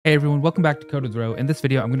Hey everyone, welcome back to Code with Ro. In this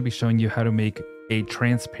video, I'm going to be showing you how to make a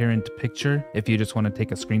transparent picture if you just want to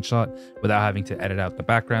take a screenshot without having to edit out the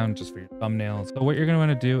background just for your thumbnails. So what you're going to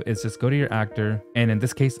want to do is just go to your actor. And in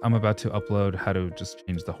this case, I'm about to upload how to just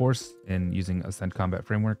change the horse in using Ascent Combat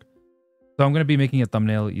Framework. So I'm going to be making a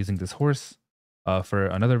thumbnail using this horse for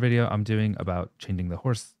another video I'm doing about changing the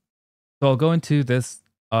horse. So I'll go into this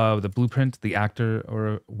the blueprint, the actor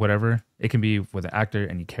or whatever. It can be with the actor,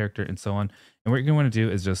 any character and so on. And what you're going to want to do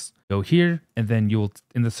is just go here and then you'll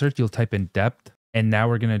in the search, you'll type in depth. And now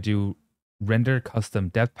we're going to do render custom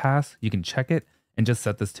depth pass. You can check it and just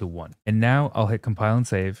set this to 1. And now I'll hit compile and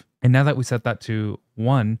save. And now that we set that to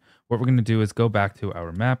 1, what we're going to do is go back to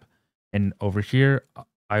our map. And over here,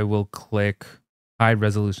 I will click high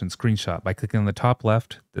resolution screenshot by clicking on the top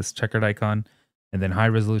left, this checkered icon, and then high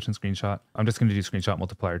resolution screenshot. I'm just going to do screenshot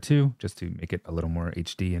multiplier 2 just to make it a little more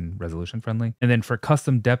HD and resolution friendly. And then for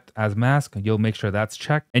custom depth as mask, you'll make sure that's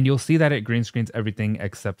checked and you'll see that it green screens everything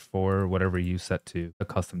except for whatever you set to the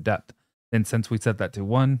custom depth. Then since we set that to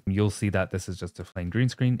 1, you'll see that this is just a plain green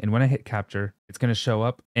screen. And when I hit capture, it's going to show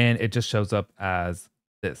up and it just shows up as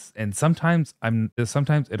this. And sometimes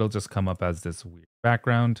it'll just come up as this weird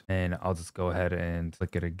background, and I'll just go ahead and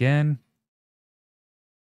click it again.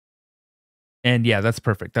 And yeah, that's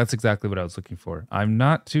perfect. That's exactly what I was looking for. I'm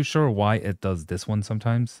not too sure why it does this one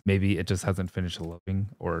sometimes. Maybe it just hasn't finished loading,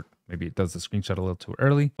 or maybe it does the screenshot a little too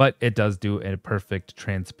early, but it does do a perfect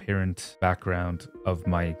transparent background of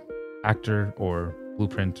my actor or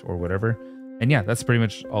blueprint or whatever. And yeah, that's pretty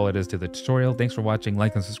much all it is to the tutorial. Thanks for watching.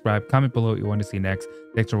 Like and subscribe. Comment below what you want to see next.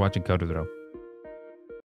 Thanks for watching Code with Ro.